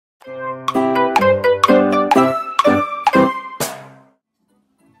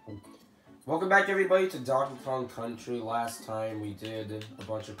Welcome back, everybody, to Donkey Kong Country. Last time we did a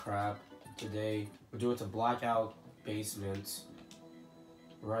bunch of crap. Today we're doing it to Blackout Basement.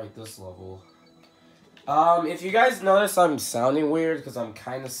 Right, this level. If you guys notice, I'm sounding weird because I'm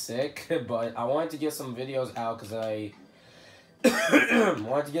kind of sick, but I wanted to get some videos out because I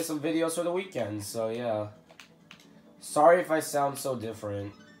wanted to get some videos for the weekend. So yeah, sorry if I sound so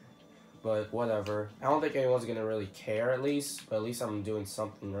different, but whatever. I don't think anyone's gonna really care, at least. But at least I'm doing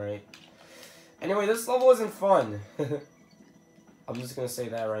something right. Anyway, this level isn't fun. I'm just gonna say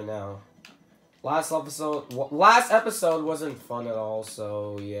that right now. Last episode wasn't fun at all,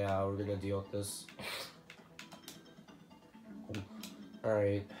 so yeah, we're gonna deal with this.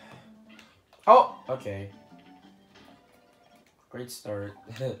 Alright. Oh, okay. Great start.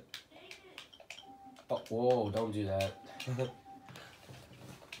 Oh, whoa, don't do that.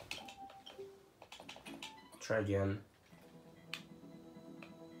 Try again.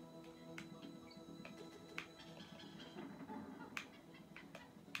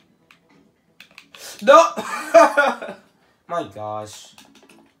 No! My gosh.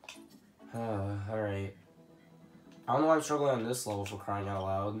 Alright. I don't know why I'm struggling on this level, for crying out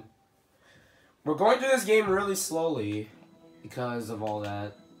loud. We're going through this game really slowly because of all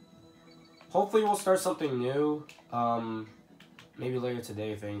that. Hopefully we'll start something new. Maybe later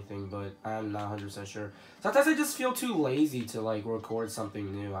today, if anything, but I'm not 100% sure. Sometimes I just feel too lazy to, like, record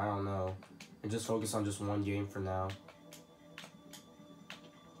something new. I don't know. And just focus on just one game for now.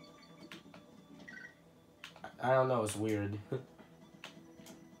 I don't know, it's weird.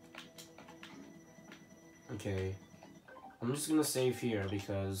 Okay. I'm just gonna save here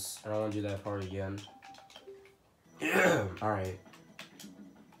because I don't want to do that part again. Alright.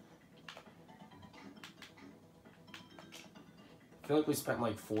 I feel like we spent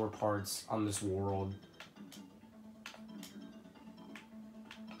like 4 parts on this world.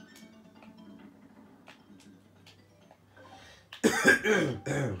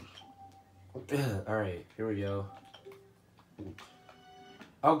 Alright, here we go.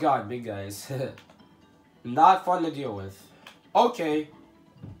 Oh god, big guys. Not fun to deal with. Okay.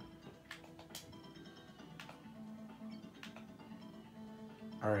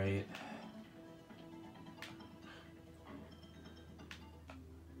 Alright.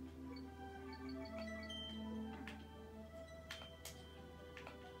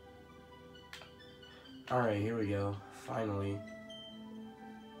 Alright, here we go. Finally.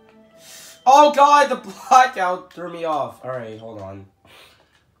 Oh god, the blackout threw me off. Alright, hold on.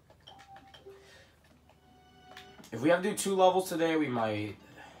 If we have to do 2 levels today, we might.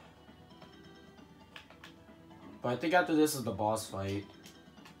 But I think after this is the boss fight.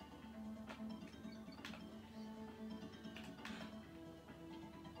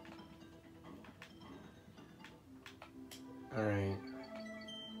 Alright.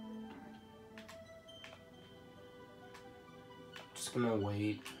 Just gonna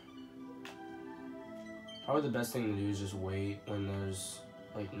wait. Probably the best thing to do is just wait when there's,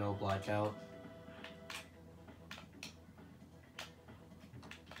 like, no blackout.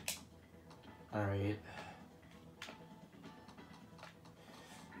 Alright.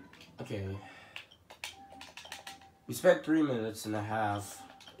 Okay. We spent 3 minutes and a half.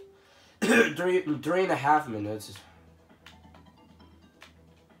 3.5 minutes.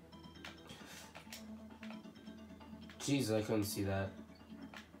 Jeez, I couldn't see that.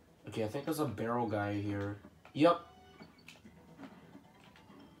 Okay, I think there's a barrel guy here. Yep.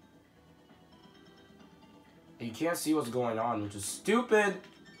 You can't see what's going on, which is stupid.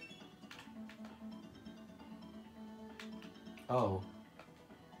 Oh.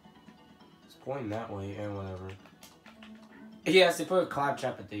 It's pointing that way, and whatever. Yes, they put a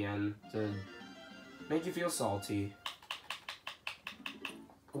claptrap at the end to make you feel salty.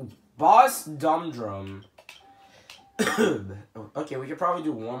 Ooh, Boss Dum Drum. Okay, we could probably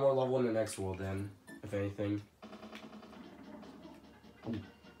do one more level in the next world then, if anything.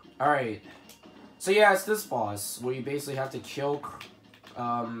 Alright. So yeah, it's this boss, where you basically have to kill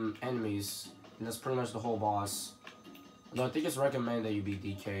enemies. And that's pretty much the whole boss. Although I think it's recommended that you be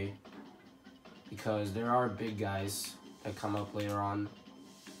DK. Because there are big guys that come up later on.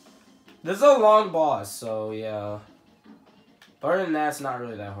 This is a long boss, so yeah. But other than that, it's not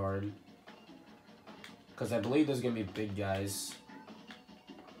really that hard. Because I believe there's going to be big guys.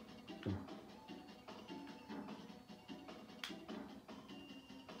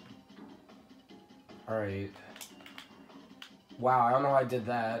 Alright. Wow, I don't know how I did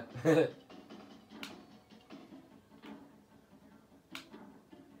that.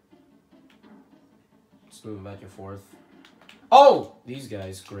 Just moving back and forth. Oh! These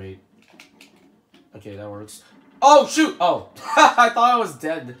guys, great. Okay, that works. Oh, shoot! Oh! I thought I was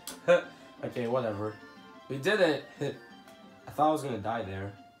dead. Okay, whatever. We did it. I thought I was gonna die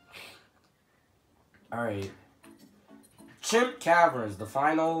there. Alright. Chimp Caverns, the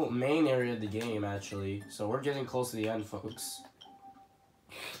final main area of the game, actually. So we're getting close to the end, folks.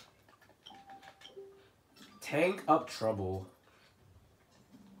 Tank Up Trouble.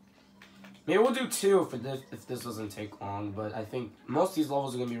 Maybe we'll do 2 if this doesn't take long, but I think most of these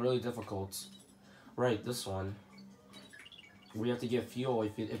levels are going to be really difficult. Right, this one. We have to get fuel.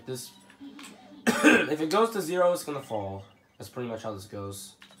 If this... if it goes to 0, it's going to fall. That's pretty much how this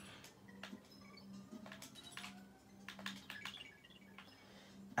goes.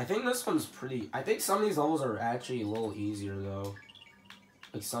 I think this one's pretty... I think some of these levels are actually a little easier, though.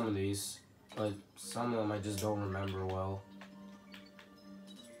 Like some of these. But some of them I just don't remember well.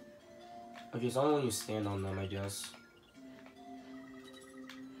 Okay, so only when you stand on them, I guess.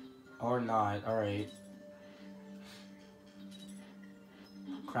 Or not, alright.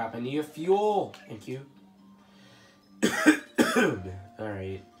 Crap, I need a fuel! Thank you.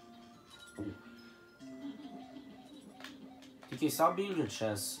 Alright. Okay, stop beating your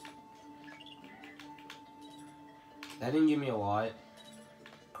chest. That didn't give me a lot.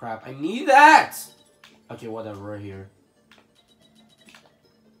 Crap, I need that! Okay, whatever, right here.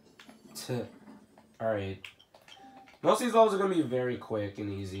 Alright. Most of these levels are going to be very quick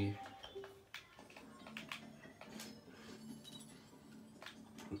and easy.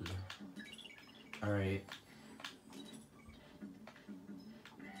 Alright.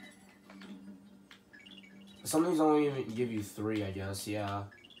 Some of these only even give you 3, I guess, yeah.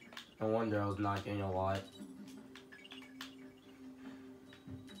 No wonder I was not getting a lot.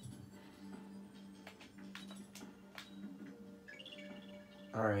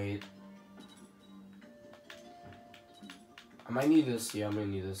 Alright. I might need this. Yeah, I'm gonna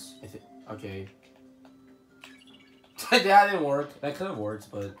need this. Okay. That didn't work. That could have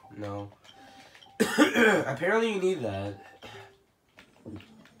worked, but no. Apparently you need that.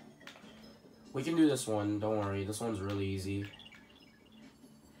 We can do this one. Don't worry. This one's really easy.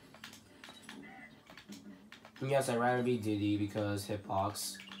 And yes, I'd rather be Diddy because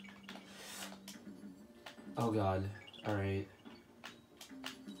hitbox. Oh god. Alright.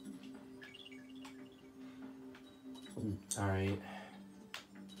 Alright.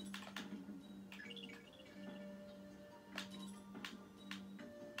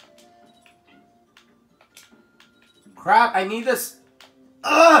 Crap, I need this.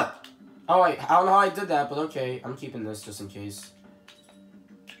 Ugh! Oh wait, I don't know how I did that, but okay. I'm keeping this just in case.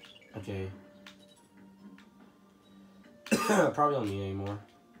 Okay. Probably don't need any more.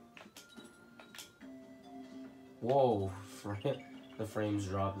 Whoa. The frames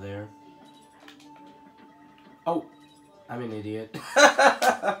dropped there. Oh! I'm an idiot.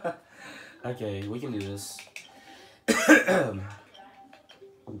 Okay, we can do this.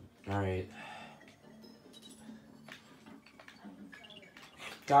 Alright.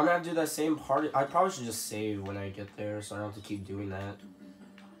 God, I'm gonna have to do that same part. I probably should just save when I get there so I don't have to keep doing that.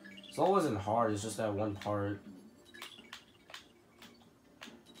 So it wasn't hard, it's just that one part.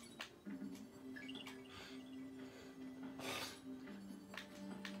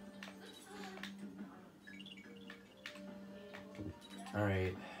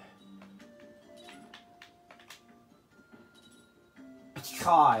 Alright.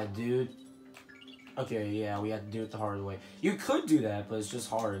 God, dude. Okay, yeah, we have to do it the hard way. You could do that, but it's just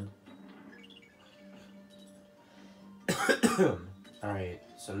hard. Alright,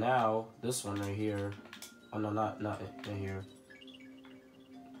 so now, this one right here. Oh, no, not here.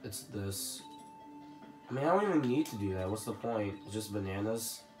 It's this. I mean, I don't even need to do that. What's the point? It's just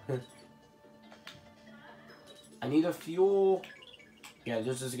bananas. I need a fuel. Yeah,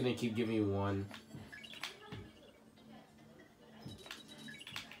 this is gonna keep giving you 1.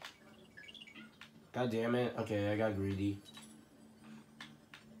 God damn it. Okay, I got greedy.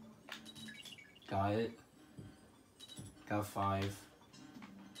 Got it. Got 5.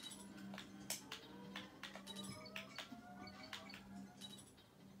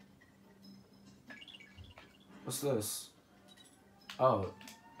 What's this? Oh,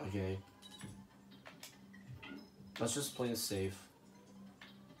 okay. Let's just play it safe.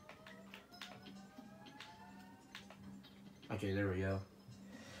 Okay, there we go.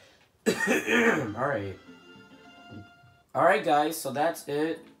 Alright. Alright, guys, so that's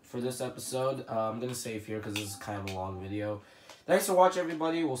it for this episode. I'm gonna save here because this is kind of a long video. Thanks for watching,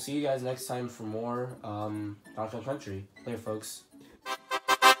 everybody. We'll see you guys next time for more Donkey Kong Country. Later, folks.